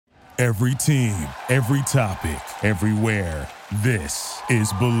Every team, every topic, everywhere. This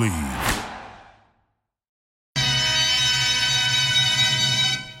is Believe.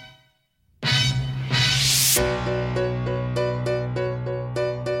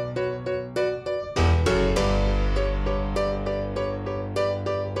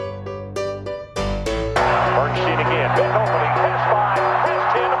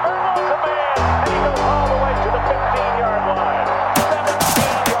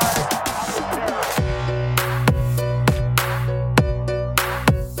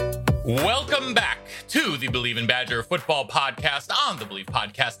 Welcome back to the Believe in Badger football podcast on the Believe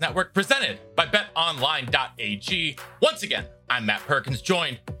Podcast Network, presented by betonline.ag. Once again, I'm Matt Perkins,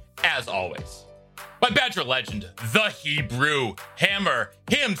 joined, as always, by Badger legend, the Hebrew Hammer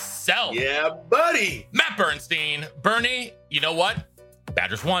himself. Yeah, buddy. Matt Bernstein. Bernie, you know what?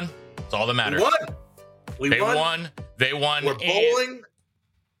 Badgers won. That's all that matters. We won. They won. We're bowling.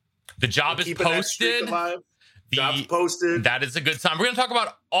 The job is posted. Job's posted. That is a good sign. We're going to talk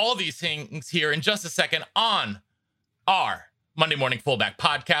about all these things here in just a second on our Monday Morning Fullback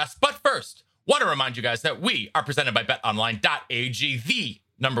podcast. But first, want to remind you guys that we are presented by betonline.ag, the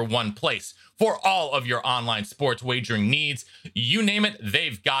number one place for all of your online sports wagering needs. You name it,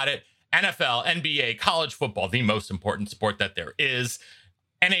 they've got it. NFL, NBA, college football, the most important sport that there is.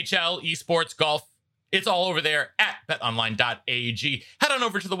 NHL, esports, golf. It's all over there at betonline.ag. Head on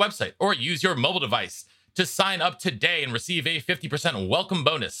over to the website or use your mobile device to sign up today and receive a 50% welcome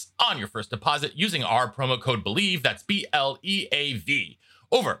bonus on your first deposit using our promo code BELIEVE. That's BLEAV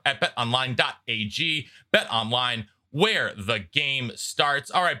over at betonline.ag. BetOnline, where the game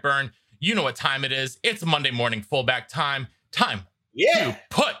starts. All right, Bern, you know what time it is. It's Monday morning fullback time. Time to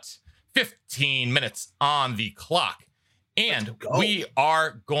put 15 minutes on the clock. And we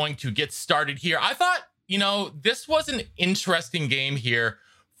are going to get started here. I thought, this was an interesting game here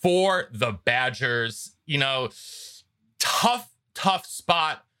for the Badgers. Tough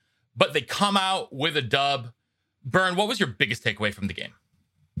spot, but they come out with a dub. Bern, what was your biggest takeaway from the game?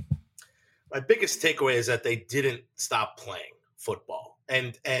 My biggest takeaway is that they didn't stop playing football.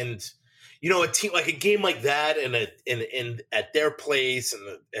 And a team like a game like that and at their place,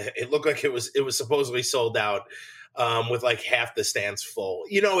 and it looked like it was supposedly sold out with like half the stands full.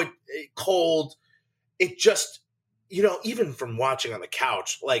 It cold. It just, even from watching on the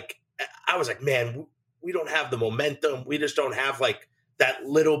couch, like I was like, man, we don't have the momentum. We just don't have like that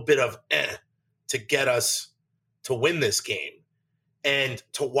little bit of to get us to win this game. And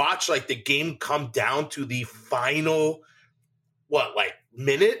to watch like the game come down to the final,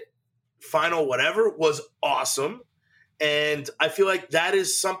 minute, final whatever, was awesome. And I feel like that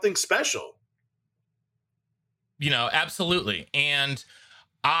is something special. Absolutely. And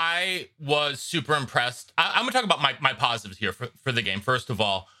I was super impressed. I'm going to talk about my positives here for the game. First of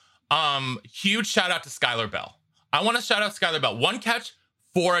all, huge shout out to Skylar Bell. I want to shout out Skylar Bell. 1 catch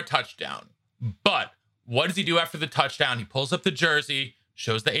for a touchdown. But what does he do after the touchdown? He pulls up the jersey,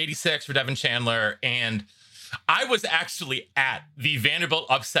 shows the 86 for Devin Chandler. And I was actually at the Vanderbilt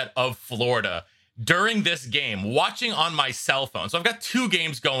upset of Florida during this game, watching on my cell phone. So I've got 2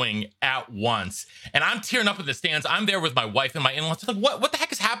 games going at once, and I'm tearing up in the stands. I'm there with my wife and my in-laws. Like, what the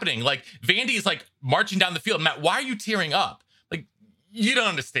heck is happening? Like, Vandy is like marching down the field. Matt, why are you tearing up? Like, you don't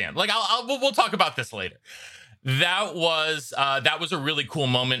understand. Like, we'll talk about this later. That was a really cool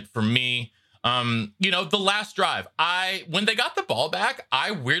moment for me. The last drive, when they got the ball back, I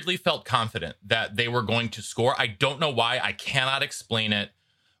weirdly felt confident that they were going to score. I don't know why. I cannot explain it,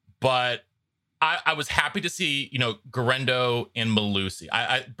 but I was happy to see, Guerendo and Malusi.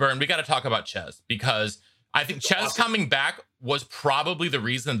 Bern, we got to talk about Ches, because I think Ches coming back was probably the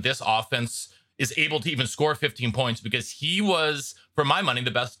reason this offense is able to even score 15 points, because he was, for my money,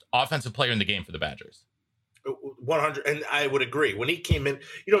 the best offensive player in the game for the Badgers. 100. And I would agree. When he came in,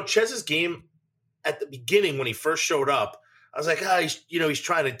 Ches's game at the beginning, when he first showed up, I was like, he's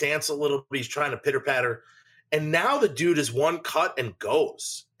trying to dance a little bit. He's trying to pitter patter. And now the dude is one cut and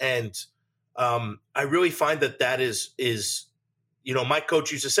goes. And I really find that is, my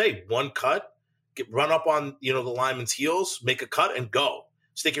coach used to say, 1 cut, run up on, the lineman's heels, make a cut and go.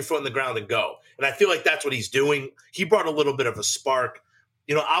 Stick your foot in the ground and go. And I feel like that's what he's doing. He brought a little bit of a spark.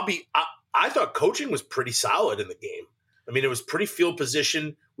 I thought coaching was pretty solid in the game. I mean, it was pretty field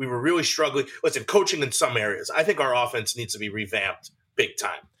position. We were really struggling. Listen, coaching in some areas. I think our offense needs to be revamped big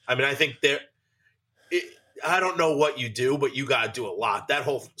time. I mean, I think I don't know what you do, but you got to do a lot. That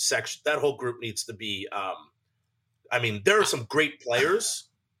whole section, that whole group needs to be there are some great players,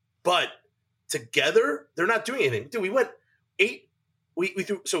 but together they're not doing anything. Dude, we went 8. We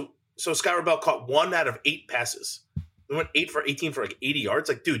threw so Skylar Bell caught 1 out of 8 passes. We went 8 for 18 for like 80 yards.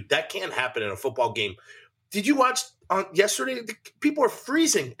 Like, dude, that can't happen in a football game. Did you watch on yesterday? People are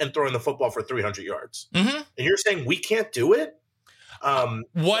freezing and throwing the football for 300 yards. Mm-hmm. And you're saying we can't do it?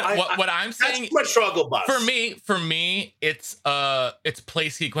 What I'm saying, that's my struggle bus. For me, it's play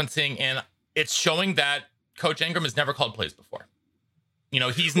sequencing, and it's showing that Coach Ingram has never called plays before.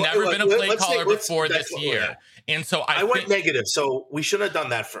 He's never been a play caller before this year. And so I went negative, so we shouldn't have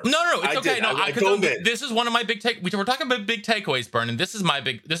done that first. No, it's okay. This is one of my big we're talking about big takeaways, Bern, and this is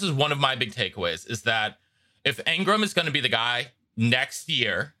one of my big takeaways, is that if Ingram is going to be the guy next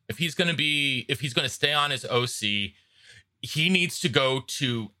year, if he's going to stay on his OC, he needs to go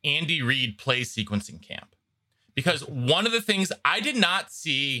to Andy Reid play sequencing camp. Because one of the things I did not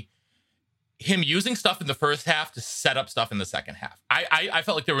see him using stuff in the first half to set up stuff in the second half. I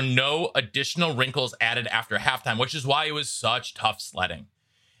felt like there were no additional wrinkles added after halftime, which is why it was such tough sledding.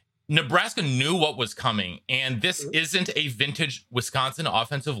 Nebraska knew what was coming, and this isn't a vintage Wisconsin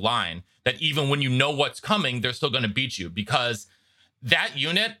offensive line that even when you know what's coming, they're still going to beat you, because that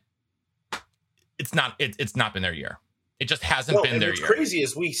unit, it's not been their year. It just hasn't been their year. What's crazy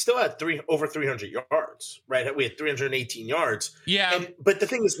is we still had over 300 yards, right? We had 318 yards. Yeah. But the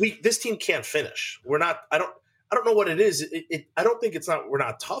thing is, this team can't finish. We're not. I don't know what it is. I don't think we're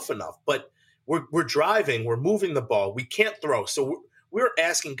not tough enough. But we're driving. We're moving the ball. We can't throw. So we're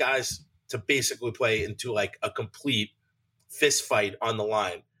asking guys to basically play into like a complete fist fight on the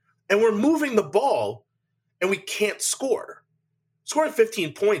line, and we're moving the ball, and we can't score. Scoring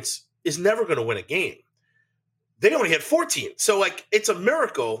 15 points is never going to win a game. They only had 14. So like, it's a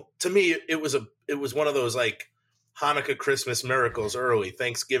miracle to me. It was one of those like Hanukkah, Christmas miracles early,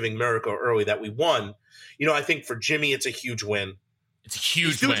 Thanksgiving miracle early that we won. I think for Jimmy, it's a huge win. It's a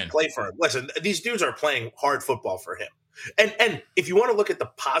huge these dudes win. Play for him. Listen, these dudes are playing hard football for him. And if you want to look at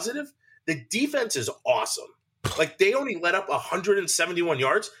the positive, the defense is awesome. Like, they only let up 171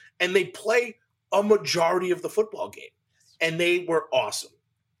 yards, and they play a majority of the football game, and they were awesome.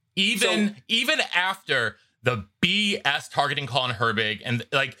 Even after the BS targeting call on Herbig, and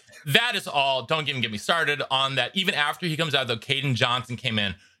like, that is all. Don't even get me started on that. Even after he comes out, though, Caden Johnson came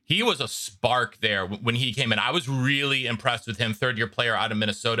in. He was a spark there when he came in. I was really impressed with him. Third-year player out of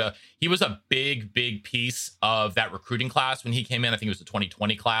Minnesota. He was a big piece of that recruiting class when he came in. I think it was the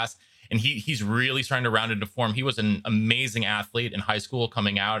 2020 class. And he's really starting to round into form. He was an amazing athlete in high school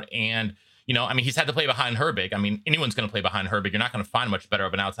coming out. And, he's had to play behind Herbig. Anyone's going to play behind Herbig. You're not going to find much better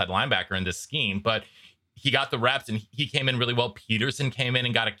of an outside linebacker in this scheme. But he got the reps, and he came in really well. Peterson came in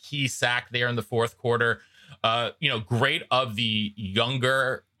and got a key sack there in the fourth quarter. Great of the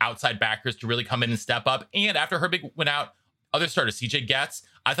younger outside backers to really come in and step up. And after Herbig went out, other starter CJ Getz,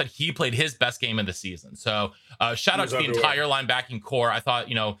 I thought he played his best game of the season. So shout out to the entire linebacking core. I thought,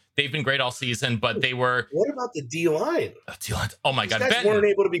 they've been great all season, but they were. What about the D-line? D-line. Oh my God. These guys weren't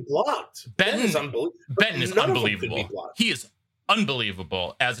able to be blocked. Benton is unbelievable. He is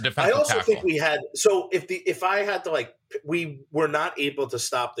unbelievable as a defensive tackle. I also think we had, so if I had to, like, we were not able to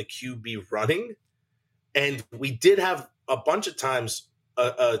stop the QB running, and we did have a bunch of times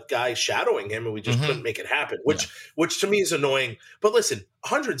a guy shadowing him, and we just couldn't make it happen, which to me is annoying. But listen,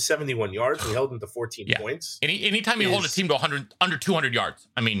 171 yards, we held them to 14 points. Anytime you hold a team to under 200 yards,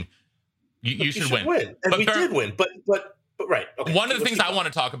 you should win. And we did win, but right. Okay. One of the things I want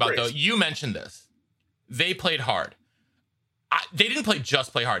to talk about, though, you mentioned this. They played hard. They didn't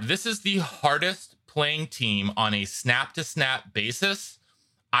play hard. This is the hardest playing team on a snap-to-snap basis,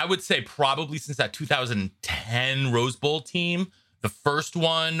 I would say, probably since that 2010 Rose Bowl team. The first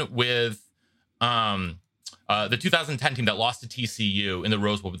one with the 2010 team that lost to TCU in the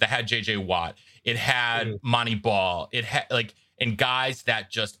Rose Bowl, but that had JJ Watt. It had Monty Ball. It had and guys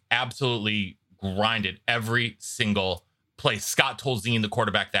that just absolutely grinded every single play. Scott Tolzien, the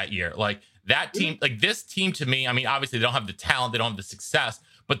quarterback that year. Like, that team, this team to me, obviously they don't have the talent, they don't have the success,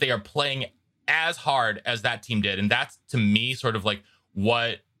 but they are playing as hard as that team did. And that's, to me, sort of like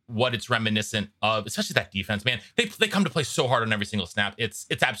what it's reminiscent of, especially that defense, man. They come to play so hard on every single snap. It's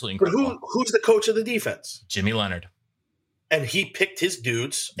absolutely incredible. But who's the coach of the defense? Jimmy Leonard. And he picked his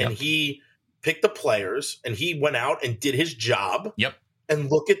dudes, and he picked the players, and he went out and did his job. Yep. And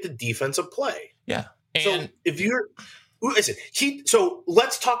look at the defensive play. Yeah. And so if you're, listen, so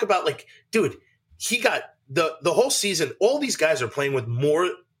let's talk about, like, dude, he got the whole season. All these guys are playing with more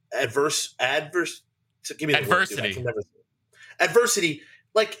adversity. Adversity.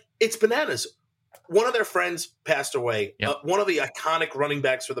 Like, it's bananas. One of their friends passed away. One of the iconic running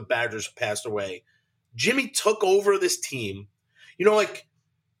backs for the Badgers passed away. Jimmy took over this team.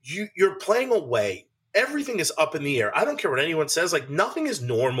 You're playing away. Everything is up in the air. I don't care what anyone says. Like, nothing is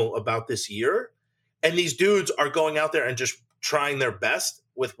normal about this year. And these dudes are going out there and just trying their best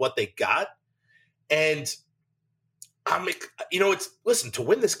with what they got. And listen, to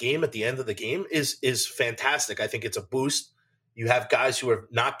win this game at the end of the game is fantastic. I think it's a boost. You have guys who are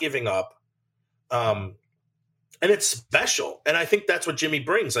not giving up. And it's special. And I think that's what Jimmy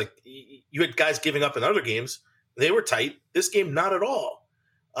brings. Like, you had guys giving up in other games. They were tight. This game, not at all.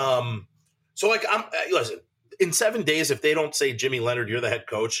 Listen, in 7 days, if they don't say, Jimmy Leonhard, you're the head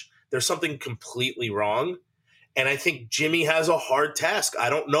coach, there's something completely wrong. And I think Jimmy has a hard task. I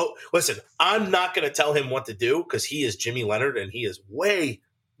don't know. Listen, I'm not going to tell him what to do because he is Jimmy Leonhard and he is way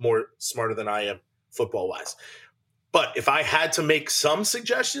more smarter than I am football-wise. But if I had to make some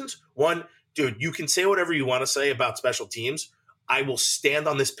suggestions, one, dude, you can say whatever you want to say about special teams. I will stand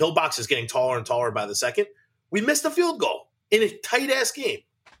on this. Pillbox is getting taller and taller by the second. We missed a field goal in a tight-ass game.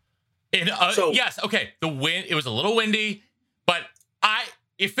 Yes, okay. The wind, it was a little windy, but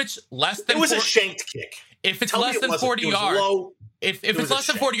if it's less than... It was a shanked kick. If it's less than 40 yards, if it's less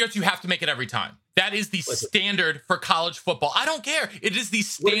than 40 yards, you have to make it every time. That is the standard for college football. I don't care. It is the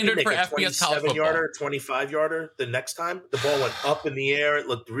standard for FBS college football. 27-yarder, 25-yarder the next time. The ball went up in the air. It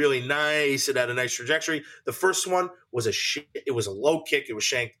looked really nice. It had a nice trajectory. The first one was it was a low kick. It was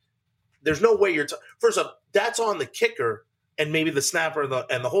shanked. There's no way first off, that's on the kicker and maybe the snapper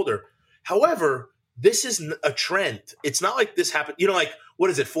and the holder. However, this is a trend. It's not like this happened. What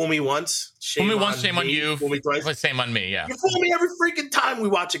is it? Fool me once, shame on you. Fool me twice. Shame on me. Yeah, you fool me every freaking time we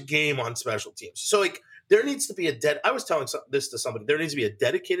watch a game on special teams. So there needs to be I was telling this to somebody. There needs to be a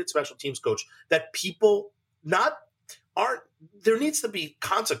dedicated special teams coach that people there needs to be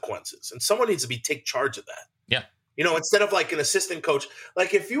consequences, and someone needs to take charge of that. Yeah. Instead of like an assistant coach,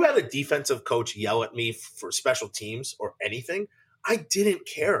 like if you had a defensive coach yell at me for special teams or anything, I didn't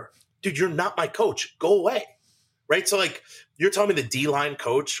care. Dude, you're not my coach. Go away. Right? So you're telling me the D-line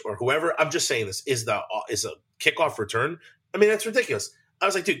coach or whoever, I'm just saying this, is a kickoff return. I mean, that's ridiculous. I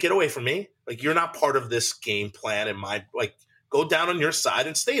was like, dude, get away from me. Like, you're not part of this game plan in my, go down on your side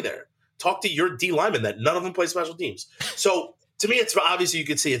and stay there. Talk to your D linemen that none of them play special teams. So to me, it's obviously, you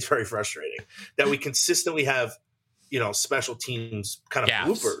can see it's very frustrating that we consistently have, special teams kind of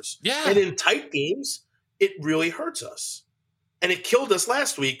bloopers. Yeah. And in tight games, it really hurts us. And it killed us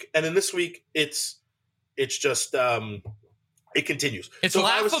last week. And then this week, it's just it continues. It's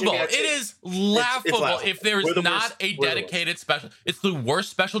laughable. It is laughable if there is not a dedicated special. It's the worst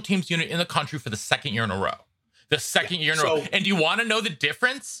special teams unit in the country for the second year in a row. And do you want to know the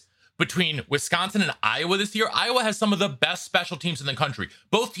difference between Wisconsin and Iowa this year? Iowa has some of the best special teams in the country.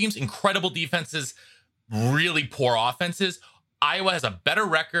 Both teams, incredible defenses, really poor offenses. Iowa has a better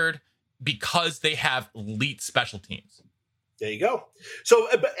record because they have elite special teams. There you go. So,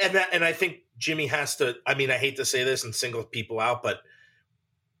 and I think Jimmy has to, I mean, I hate to say this and single people out, but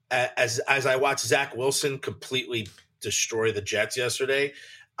as I watched Zach Wilson completely destroy the Jets yesterday,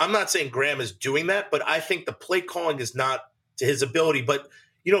 I'm not saying Graham is doing that, but I think the play calling is not to his ability. But,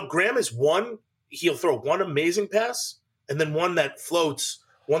 Graham is he'll throw one amazing pass and then one that floats,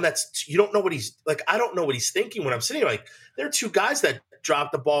 one that's, you don't know what he's, I don't know what he's thinking when I'm sitting here. There are two guys that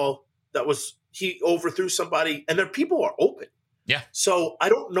dropped the ball he overthrew somebody, and their people are open. Yeah. So I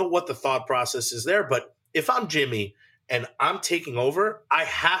don't know what the thought process is there, but if I'm Jimmy and I'm taking over, I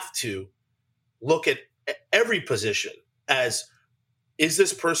have to look at every position as, is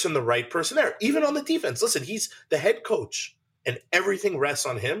this person the right person there? Even on the defense. Listen, he's the head coach, and everything rests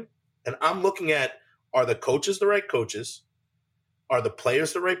on him. And I'm looking at, are the coaches the right coaches? Are the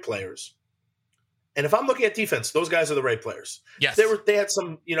players the right players? And if I'm looking at defense, those guys are the right players. Yes. They had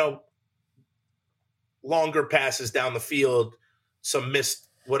some, longer passes down the field, some missed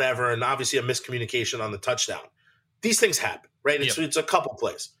whatever, and obviously a miscommunication on the touchdown. These things happen, right? It's a couple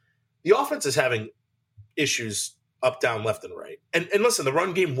plays. The offense is having issues up, down, left, and right. And listen, the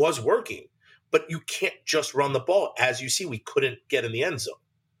run game was working, but you can't just run the ball. As you see, we couldn't get in the end zone.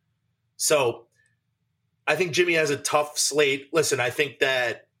 So I think Jimmy has a tough slate. Listen, I think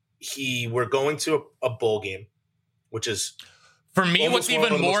that we're going to a bowl game, which is for me what's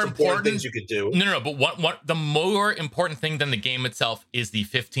even more important things you could do. No, but what the more important thing than the game itself is the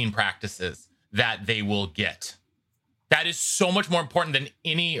 15 practices that they will get. That is so much more important than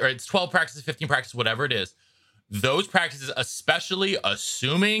it's 12 practices, 15 practices, whatever it is. Those practices, especially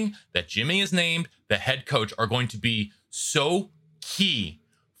assuming that Jimmy is named the head coach, are going to be so key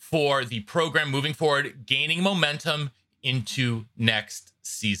for the program moving forward, gaining momentum into next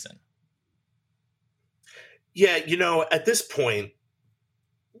season. Yeah, at this point,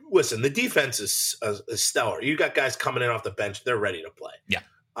 listen, the defense is stellar. You got guys coming in off the bench; they're ready to play. Yeah.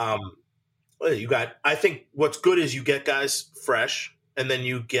 I think what's good is you get guys fresh, and then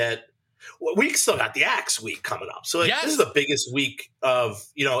you get Well, we still got the Axe week coming up. So Yes. this is the biggest week of,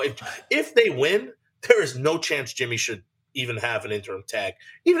 if they win, there is no chance Jimmy should even have an interim tag.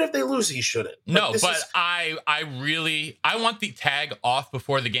 Even if they lose, he shouldn't. No, but I want the tag off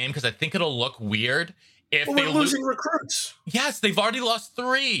before the game because I think it'll look weird if we're losing recruits. Yes, they've already lost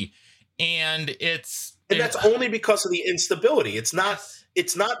 3. And that's only because of the instability. It's not Yes.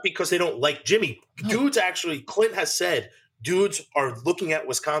 it's not because they don't like Jimmy. No. Dudes actually, Clint has said, dudes are looking at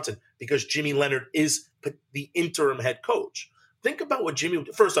Wisconsin because Jimmy Leonard is the interim head coach. Think about what Jimmy.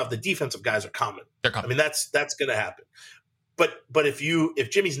 First off, the defensive guys are coming. They're coming. I mean, that's going to happen. But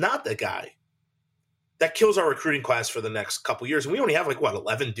if Jimmy's not the guy, that kills our recruiting class for the next couple years. And we only have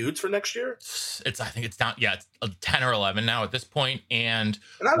 11 dudes for next year. I think it's down. Yeah, it's 10 or 11 now at this point. And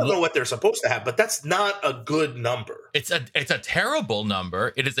I don't know what they're supposed to have, but that's not a good number. It's a terrible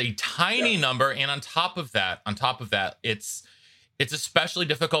number. It is a tiny number, and on top of that, it's especially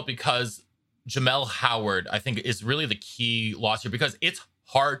difficult because Jamel Howard, I think, is really the key loss here because it's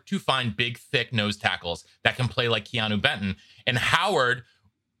hard to find big, thick nose tackles that can play like Keanu Benton, and Howard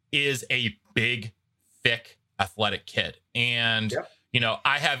is a big, thick, athletic kid, and. Yep.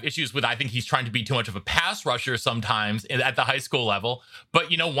 I have issues with, I think he's trying to be too much of a pass rusher sometimes at the high school level. But,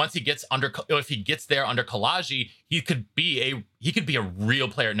 once he gets if he gets there under Kalaji, he could be a real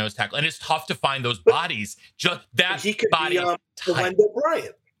player at nose tackle. And it's tough to find those bodies. Just that he could body be Wendell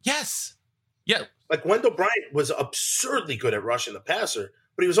Bryant. Yes. Yeah. Like Wendell Bryant was absurdly good at rushing the passer,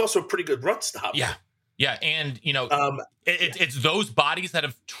 but he was also a pretty good run stopper. Yeah. Yeah. And, it's those bodies that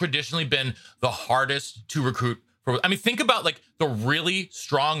have traditionally been the hardest to recruit. Think about the really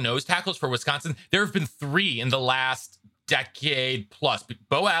strong nose tackles for Wisconsin. There have been 3 in the last decade plus.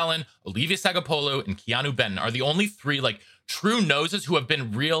 Bo Allen, Olivia Sagapolu, and Keanu Benton are the only 3 true noses who have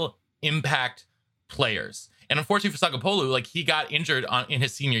been real impact players. And unfortunately for Sagapolu, he got injured in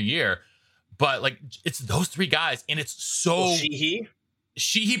his senior year. But it's those 3 guys, and it's so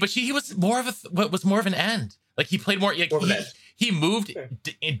Sheehy was more of an end. He played more. He moved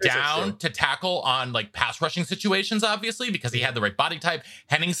down to tackle on pass rushing situations, obviously, because he had the right body type.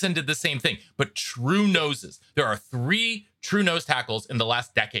 Henningsen did the same thing. But true noses, there are 3 true nose tackles in the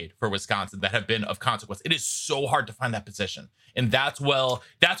last decade for Wisconsin that have been of consequence. It is so hard to find that position, and that's where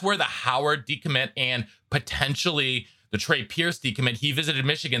the Howard decommit and potentially the Trey Pierce decommit. He visited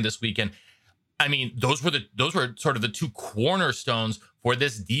Michigan this weekend. Those were sort of the 2 cornerstones for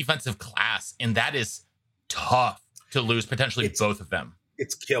this defensive class, and that is tough to lose potentially both of them.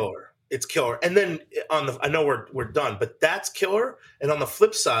 It's killer. And then I know we're done, but that's killer. And on the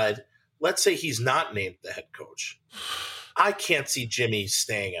flip side, let's say he's not named the head coach. I can't see Jimmy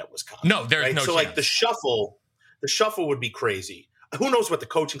staying at Wisconsin. No, there's no chance. The shuffle would be crazy. Who knows what the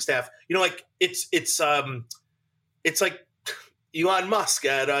coaching staff, it's like Elon Musk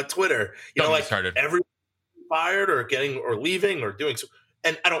at Twitter, everyone fired or getting or leaving or doing so.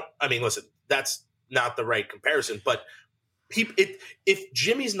 And listen, that's not the right comparison, but if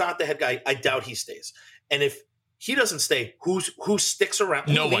Jimmy's not the head guy, I doubt he stays. And if he doesn't stay, who sticks around?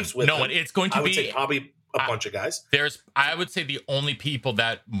 No one. It's going to I would be say probably a bunch of guys. I would say the only people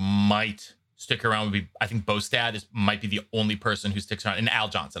that might stick around would be, I think Bostad might be the only person who sticks around, and Al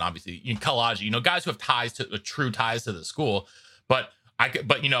Johnson, obviously, Kalaji, guys who have true ties to the school. But I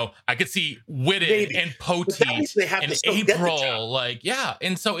could see Whitted and Poteet and April,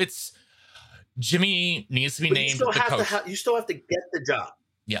 and so it's. Jimmy needs to be named the coach. You still have to get the job.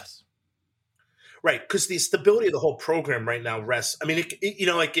 Yes. Right, because the stability of the whole program right now rests.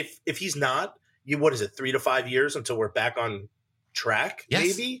 If he's not, what is it, 3 to 5 years until we're back on track,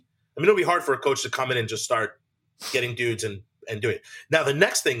 yes. Maybe? It'll be hard for a coach to come in and just start getting dudes and do it. Now, the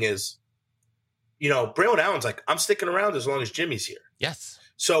next thing is, Braylon Allen's I'm sticking around as long as Jimmy's here. Yes.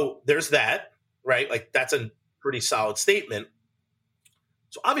 So there's that, right? That's a pretty solid statement.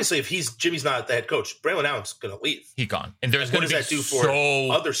 So obviously, if Jimmy's not the head coach, Braylon Allen's going to leave. He's gone, and there's going to be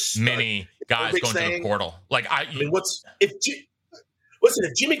so many guys going to the portal. If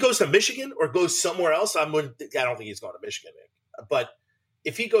Jimmy goes to Michigan or goes somewhere else, I don't think he's going to Michigan. But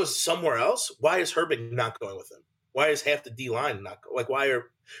if he goes somewhere else, why is Herbig not going with him? Why is half the D line not going? Why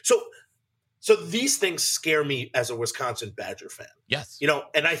are so these things scare me as a Wisconsin Badger fan. Yes,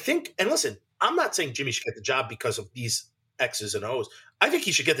 and I think, and listen, I'm not saying Jimmy should get the job because of these X's and O's. I think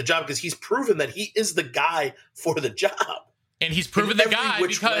he should get the job because he's proven that he is the guy for the job. And he's proven the guy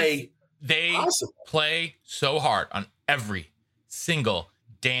because they play so hard on every single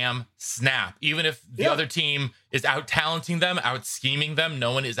damn snap. Even if the other team is out talenting them, out scheming them,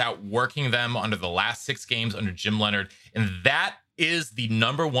 no one is out working them under the last 6 games under Jim Leonard. And that is the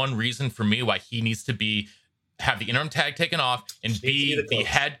number one reason for me why he needs to be have the interim tag taken off and be the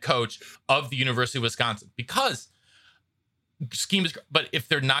head coach of the University of Wisconsin, because scheme is, but if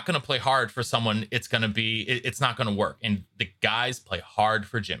they're not going to play hard for someone, it's not going to work. And the guys play hard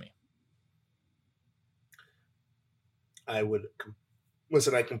for Jimmy. I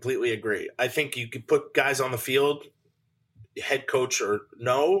completely agree. I think you could put guys on the field, head coach or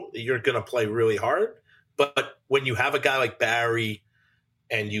no, you're going to play really hard. But when you have a guy like Barry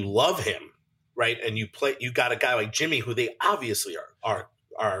and you love him, right, and you got a guy like Jimmy who they obviously are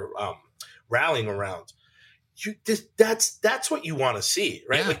rallying around. That's what you want to see,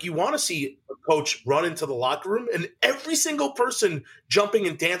 right? Yeah. Like you want to see a coach run into the locker room and every single person jumping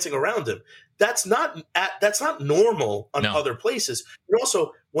and dancing around him. That's not normal on other places. And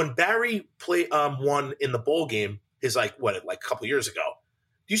also, when Barry won in the bowl game, like a couple years ago.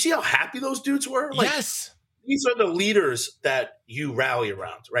 Do you see how happy those dudes were? Like, yes, these are the leaders that you rally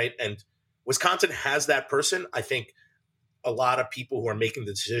around, right? And Wisconsin has that person. I think a lot of people who are making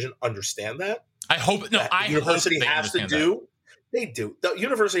the decision understand that. I hope the university has to do. They do. The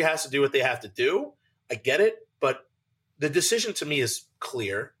university has to do what they have to do. I get it, but the decision to me is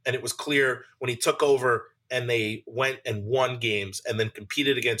clear, and it was clear when he took over and they went and won games and then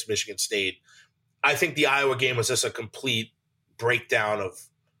competed against Michigan State. I think the Iowa game was just a complete breakdown of,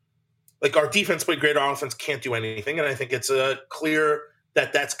 like, our defense played great, our offense can't do anything, and I think it's clear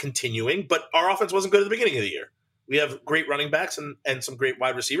that that's continuing. But our offense wasn't good at the beginning of the year. We have great running backs and some great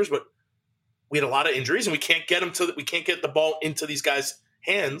wide receivers, but we had a lot of injuries, and we can't get the ball into these guys'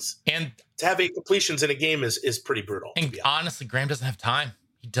 hands. And to have 8 completions in a game is pretty brutal. And honestly, Graham doesn't have time.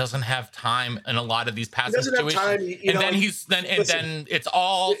 He doesn't have time in a lot of these passing situations. Then it's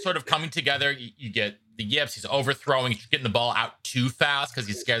all sort of coming together. You get the yips. He's overthrowing. He's getting the ball out too fast because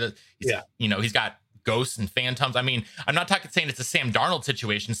he's scared that he's got ghosts and phantoms. I mean, I'm not saying it's a Sam Darnold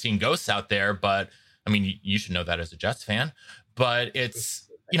situation, seeing ghosts out there, but I mean, you should know that as a Jets fan. But it's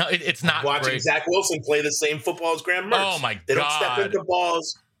it's not watching great. Zach Wilson play the same football as Graham Mertz. Oh my God! They don't step into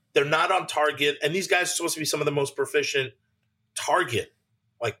balls. They're not on target, and these guys are supposed to be some of the most proficient target.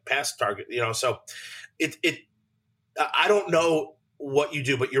 Like pass target, so I don't know what you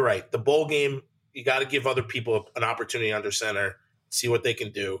do, but you're right. The bowl game, you got to give other people an opportunity under center, see what they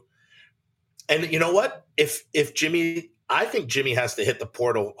can do. And you know what? If I think Jimmy has to hit the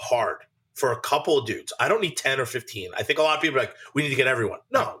portal hard for a couple of dudes. I don't need 10 or 15. I think a lot of people are like, we need to get everyone.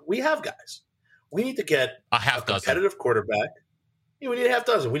 No, we have guys. We need to get a competitive quarterback. We need a half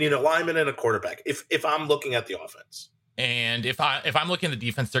dozen. We need a lineman and a quarterback. If I'm looking at the offense. And if I'm looking at the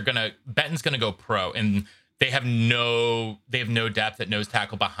defense, Benton's gonna go pro, and they have no depth at nose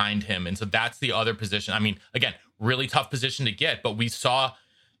tackle behind him, and so that's the other position. I mean, again, really tough position to get, but we saw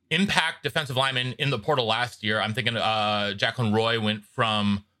impact defensive linemen in the portal last year. I'm thinking Jacqueline Roy went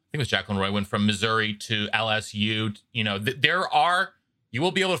from Missouri to LSU. You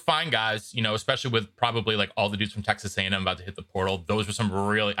will be able to find guys, especially with probably like all the dudes from Texas A&M about to hit the portal. Those were some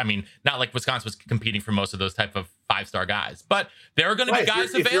really, I mean, not like Wisconsin was competing for most of those type of 5-star guys, but there are going to be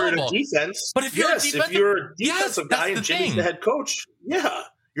guys available. If you're a defensive guy and Jimmy's the head coach, you're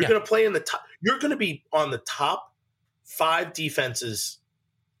going to play in the top. You're going to be on the top 5 defenses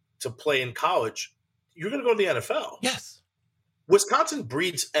to play in college. You're going to go to the NFL. Yes. Wisconsin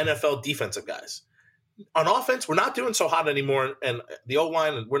breeds NFL defensive guys. On offense, we're not doing so hot anymore, and the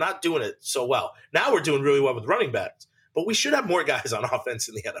O-line, we're not doing it so well. Now we're doing really well with running backs, but we should have more guys on offense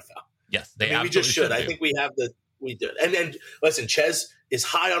in the NFL. Yes, we just should. I think we do. And listen, Ches is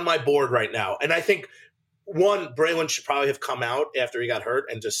high on my board right now, and I think Braylon should probably have come out after he got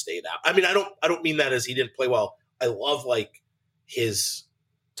hurt and just stayed out. I mean, I don't mean that as he didn't play well. I love his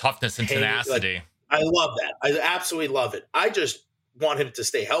toughness and tenacity. I love that. I absolutely love it. I just want him to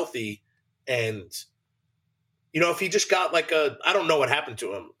stay healthy. And if he just got I don't know what happened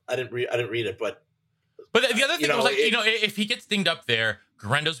to him. I didn't read it, but the other thing was if he gets dinged up there,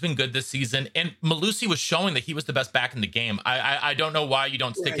 Guarendo's been good this season, and Malusi was showing that he was the best back in the game. I don't know why you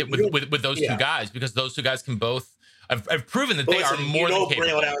don't stick it with those two guys, because those two guys can both. I've proven that they are more than capable.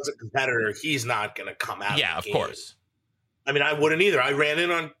 Braylon Allen's a competitor. He's not going to come out. Yeah, of course. I mean, I wouldn't either. I ran in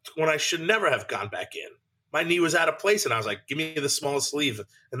on when I should never have gone back in. My knee was out of place, and I was like, "Give me the smallest sleeve,"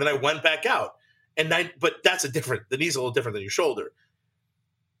 and then I went back out. But that's the knee's a little different than your shoulder.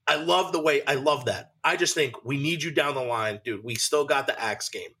 I love that. I just think we need you down the line, dude. We still got the axe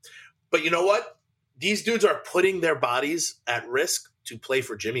game. But you know what? These dudes are putting their bodies at risk to play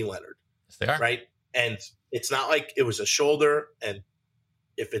for Jimmy Leonhard. Yes, they are. Right? And it's not like it was a shoulder, and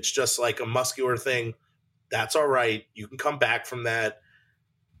if it's just like a muscular thing, that's all right. You can come back from that.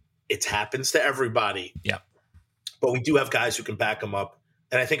 It happens to everybody. Yeah. But we do have guys who can back them up.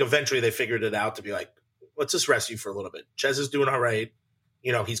 And I think eventually they figured it out to be like, let's just rest you for a little bit. Ches is doing all right.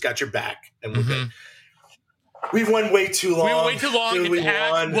 You know, he's got your back, and we're good. We've went way too long. We went way too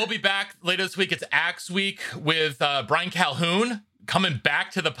long. We'll be back later this week. It's Axe Week with Brian Calhoun coming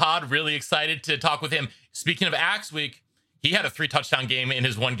back to the pod. Really excited to talk with him. Speaking of Axe Week, he had a 3-touchdown game in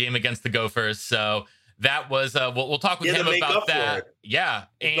his one game against the Gophers. So that was, we'll talk with him about that. Yeah.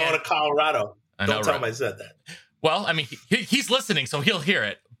 And going to Colorado. Don't tell him I said that. Well, I mean, he's listening, so he'll hear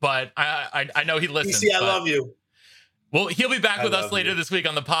it. But I know he listens. DC, I love you. Well, he'll be back with us later this week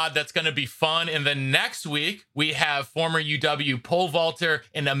on the pod. That's going to be fun. And then next week, we have former UW pole vaulter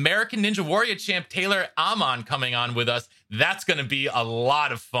and American Ninja Warrior champ Taylor Amon coming on with us. That's going to be a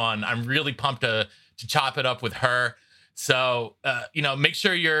lot of fun. I'm really pumped to chop it up with her. So, make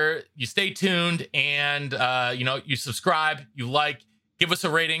sure you stay tuned and, you subscribe, you like, give us a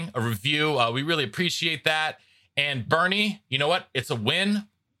rating, a review. We really appreciate that. And Bernie, you know what? It's a win.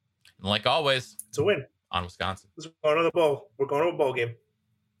 And like always, it's a win. On Wisconsin. We're going to the bowl. We're going to a bowl game.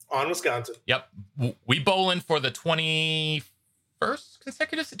 On Wisconsin. Yep. We bowling for the 20th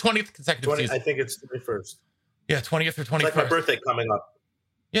consecutive season. I think it's 21st. Yeah, 20th or 21st. It's like my birthday coming up.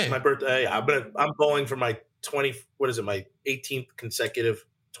 Yeah. It's my birthday. I'm bowling for my 18th consecutive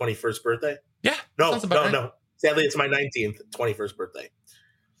 21st birthday? Yeah. No. Sadly, it's my 19th, 21st birthday.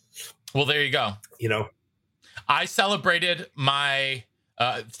 Well, there you go. You know, I celebrated my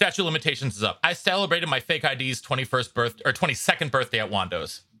statute of limitations is up. I celebrated my fake ID's 22nd birthday at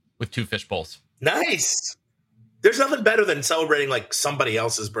Wando's with 2 fish bowls. Nice. There's nothing better than celebrating like somebody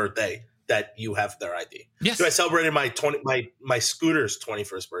else's birthday that you have their ID. Yes. So I celebrated my scooter's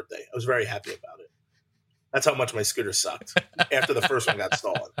 21st birthday. I was very happy about it. That's how much my scooter sucked after the first one got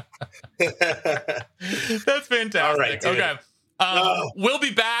stolen. That's fantastic. All right, dude. Okay. We'll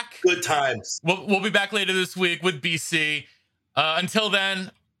be back. Good times. We'll be back later this week with BC. Until then,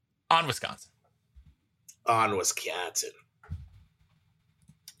 on Wisconsin. On Wisconsin.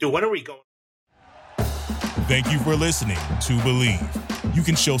 Dude, when are we going? Thank you for listening to Believe. You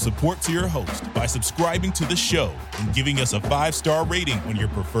can show support to your host by subscribing to the show and giving us a 5-star rating on your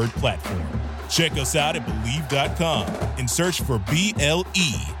preferred platform. Check us out at Believe.com and search for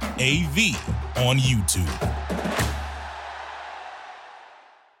BLEAV on YouTube.